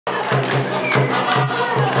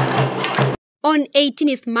On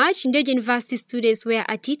 18th March, Ndeje University students were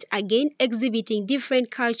at it again, exhibiting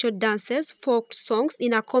different cultural dances, folk songs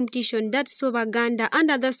in a competition that saw Baganda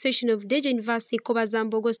and other section of Ndeje University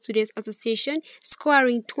Nkobazamogo Students Association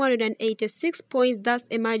scoring 286 points, thus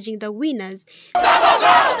emerging the winners.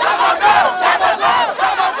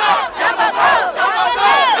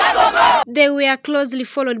 They were closely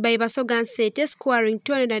followed by Basoga Nsete, scoring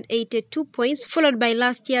 282 points, followed by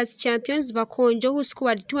last year's champions Bakonjo, who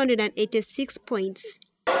scored 286 points.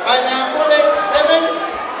 Banyakole 7, you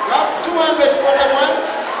have 241.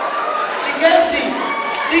 Chigesi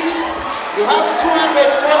 6, you have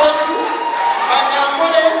 242.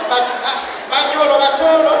 Banyakole Banyolo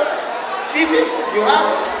Batoro 5, you have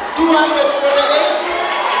 248.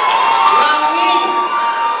 Langi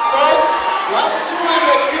 4, you have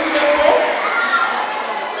 254.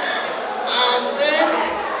 And then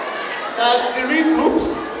there are 3 groups.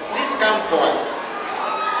 Please come forward.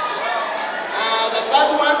 The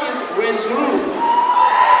third one is Wenzuru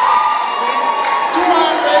with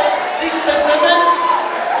 267.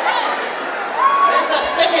 Then the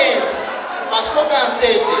second, Basoga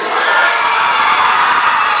Nsete, 280.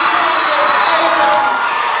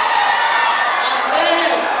 And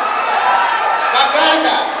then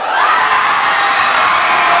Baganda.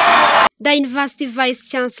 The University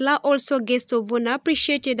Vice-Chancellor, also guest of honor,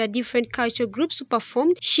 appreciated the different cultural groups who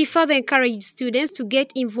performed. She further encouraged students to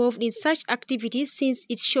get involved in such activities since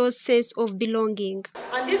it shows sense of belonging.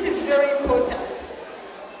 And this is very important.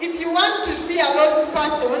 If you want to see a lost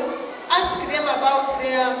person, ask them about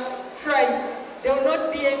their tribe. They will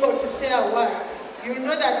not be able to say a word. You will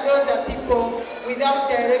know that those are people without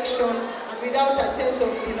direction and without a sense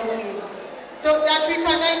of belonging. So that we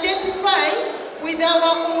can identify with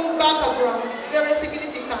our own background is very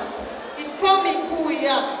significant, informing who we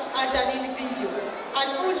are as an individual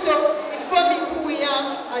and also informing who we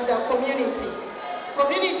are as a community.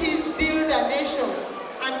 Communities build a nation,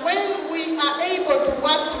 and when we are able to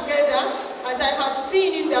work together, as I have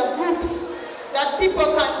seen in the groups, that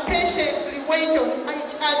people can patiently wait on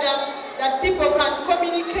each other, that people can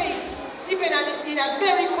communicate even in a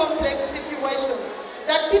very complex situation,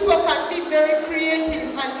 that people can be very creative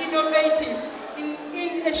and innovative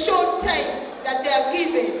in a short time that they are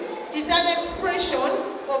given, is an expression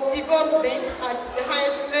of development at the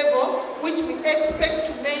highest level, which we expect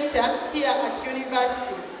to mentor here at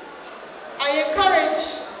university. I encourage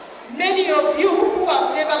many of you who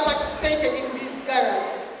have never participated in these galas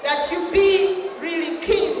that you be really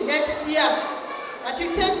keen next year, that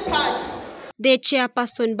you take part. The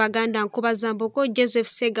chairperson Baganda Nkobazamogo, Joseph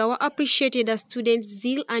Segawa, appreciated the students'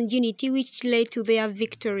 zeal and unity which led to their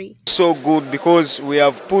victory. So good because we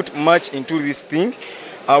have put much into this thing.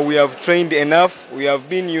 We have trained enough. We have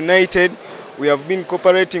been united. We have been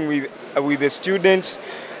cooperating with the students.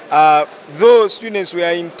 Though students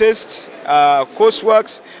were in tests,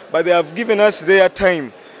 courseworks, but they have given us their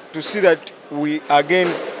time to see that we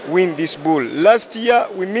again win this bull. Last year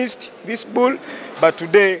we missed this bull, but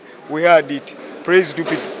today we had it. Praise be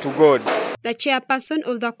to God. The chairperson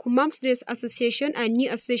of the Kumam Students Association, a new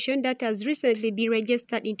association that has recently been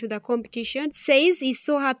registered into the competition, says he's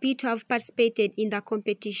so happy to have participated in the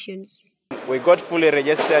competitions. We got fully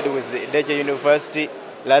registered with Ndeje University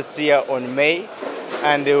last year on May,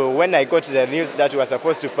 and when I got the news that we were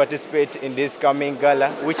supposed to participate in this coming gala,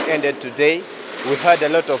 which ended today, we had a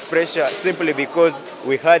lot of pressure simply because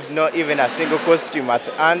we had not even a single costume at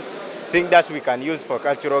hand, thing that we can use for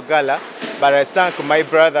cultural gala. But I thank my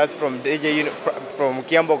brothers from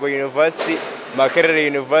Kiambogo University, Makerere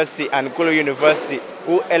University and Kulu University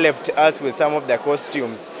who helped us with some of the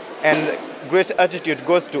costumes. And great attitude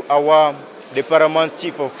goes to the Paramount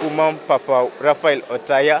Chief of Kumam, Papa Raphael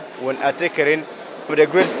Otaya, when Atekerin, for the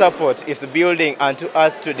great support is building and to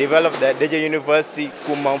us to develop the Ndeje University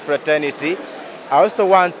Kumam fraternity. I also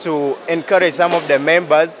want to encourage some of the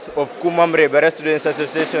members of Kumam Rebere Students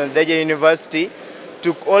Association, Ndeje University,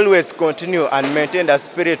 to always continue and maintain the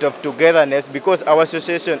spirit of togetherness, because our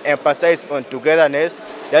association emphasizes on togetherness,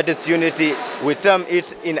 that is unity. We term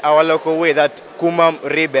it in our local way that Kumam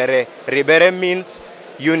Rebere. Rebere means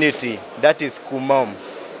unity, that is Kumam.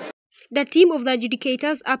 The team of the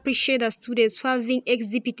adjudicators appreciate the students for having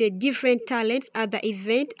exhibited different talents at the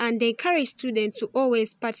event, and they encourage students to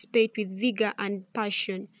always participate with vigor and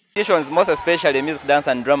passion. Most especially music, dance,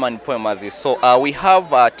 and drama and poem, as you saw. We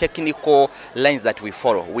have technical lines that we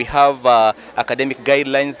follow. We have academic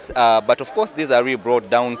guidelines, but of course these are really brought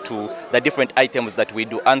down to the different items that we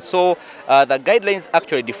do. And so the guidelines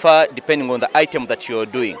actually differ depending on the item that you're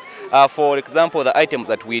doing. For example, the items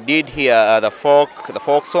that we did here, the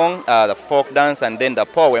folk song, the folk dance, and then the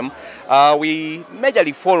poem, we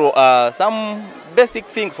majorly follow some basic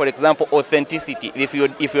things. For example, authenticity.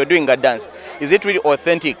 If you're doing a dance, is it really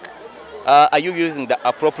authentic? Are you using the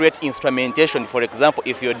appropriate instrumentation? For example,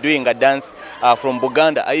 if you're doing a dance from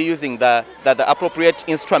Buganda, are you using the appropriate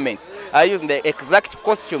instruments? Are you using the exact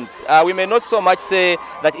costumes? We may not so much say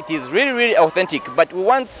that it is really authentic, but we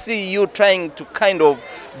want to see you trying to kind of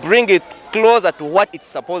bring it closer to what it's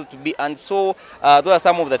supposed to be. And so those are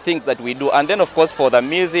some of the things that we do. And then, of course, for the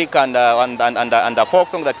music and the folk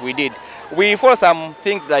song that we did, we follow some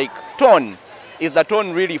things like tone. Is the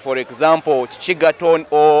tone really, for example, Chiga tone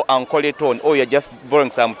or Ankole tone, or you're just borrowing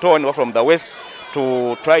some tone from the West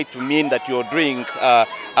to try to mean that you're doing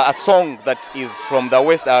a song that is from the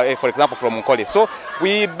West, for example, from Ankole. So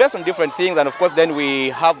we based on different things, and of course then we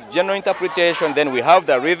have general interpretation, then we have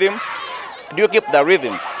the rhythm. Do you keep the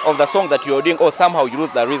rhythm of the song that you're doing, or somehow you lose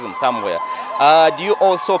the rhythm somewhere? Do you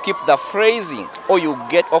also keep the phrasing, or you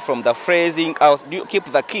get off from the phrasing? Do you keep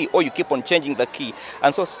the key, or you keep on changing the key?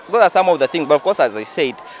 And so those are some of the things. But of course, as I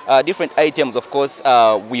said, different items, of course,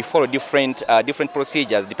 we follow different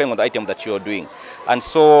procedures depending on the item that you're doing. And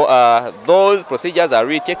so those procedures are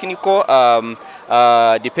really technical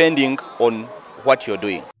depending on what you're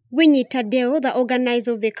doing. Winnie Tadeo, the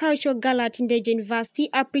organizer of the Cultural Gala at Ndeje University,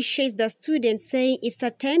 appreciates the students, saying it's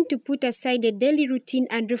a time to put aside a daily routine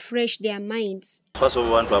and refresh their minds. First of all,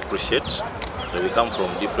 we want to appreciate that we come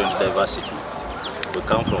from different diversities. We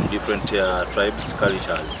come from different tribes,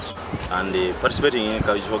 cultures, and participating in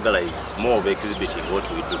Cultural Gala is more of exhibiting what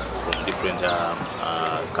we do from different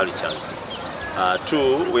cultures.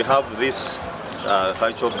 Two, we have this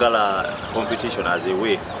Cultural Gala competition as a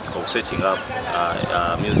way of setting up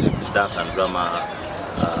music, dance and drama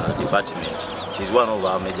department. It is one of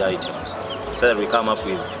our major items, so that we come up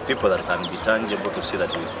with people that can be tangible to see that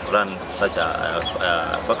we run such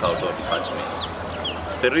a faculty or department.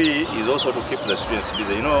 Three is also to keep the students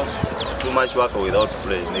busy. You know, too much work without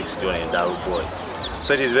play makes you a dull boy.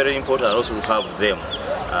 So it is very important also to have them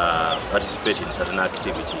participate in certain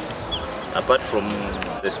activities. Apart from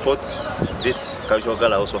the sports, this Cultural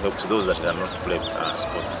Gala also helps those that cannot play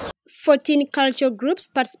sports. 14 cultural groups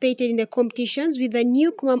participated in the competitions, with the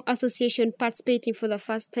new Kumam Association participating for the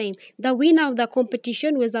first time. The winner of the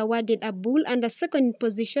competition was awarded a bull, and the second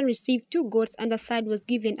position received 2 goats, and the third was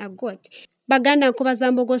given a goat. Baganda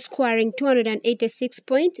Nkobazamogo scoring 286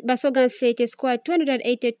 points, Basoga Nsete scored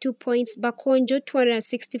 282 points, Bakonjo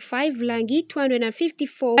 265, Langi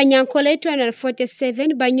 254, Banyankole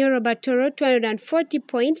 247, Banyoro Batoro 240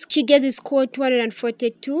 points, Chigezi scored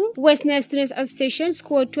 242, West Nile Students Association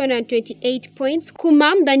scored 228 points,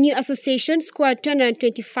 Kumam, the new association, scored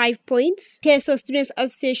 225 points, Teso Students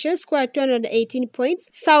Association scored 218 points,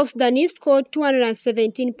 South Sudanese scored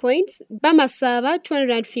 217 points, Bamasaba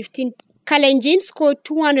 215 points. Kalenjin scored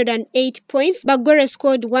 208 points, Bagore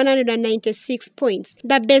scored 196 points.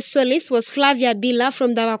 The best soloist was Flavia Bila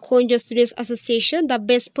from the Wakonjo Students Association. The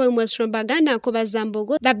best poem was from Baganda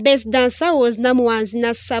Nkobazamogo. The best dancer was Namuanzi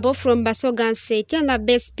Nasabo from Basoga Nsete, and the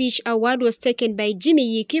best speech award was taken by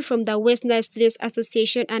Jimmy Yiki from the West Nile Students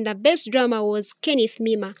Association, and the best drama was Kenneth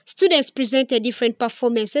Mima. Students presented different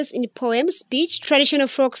performances in poem, speech, traditional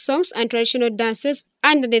folk songs, and traditional dances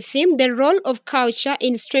under the theme, The Role of Culture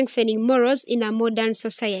in Strengthening Morals in a Modern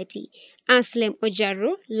Society. Anselm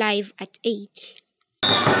Ojaro, live at 8.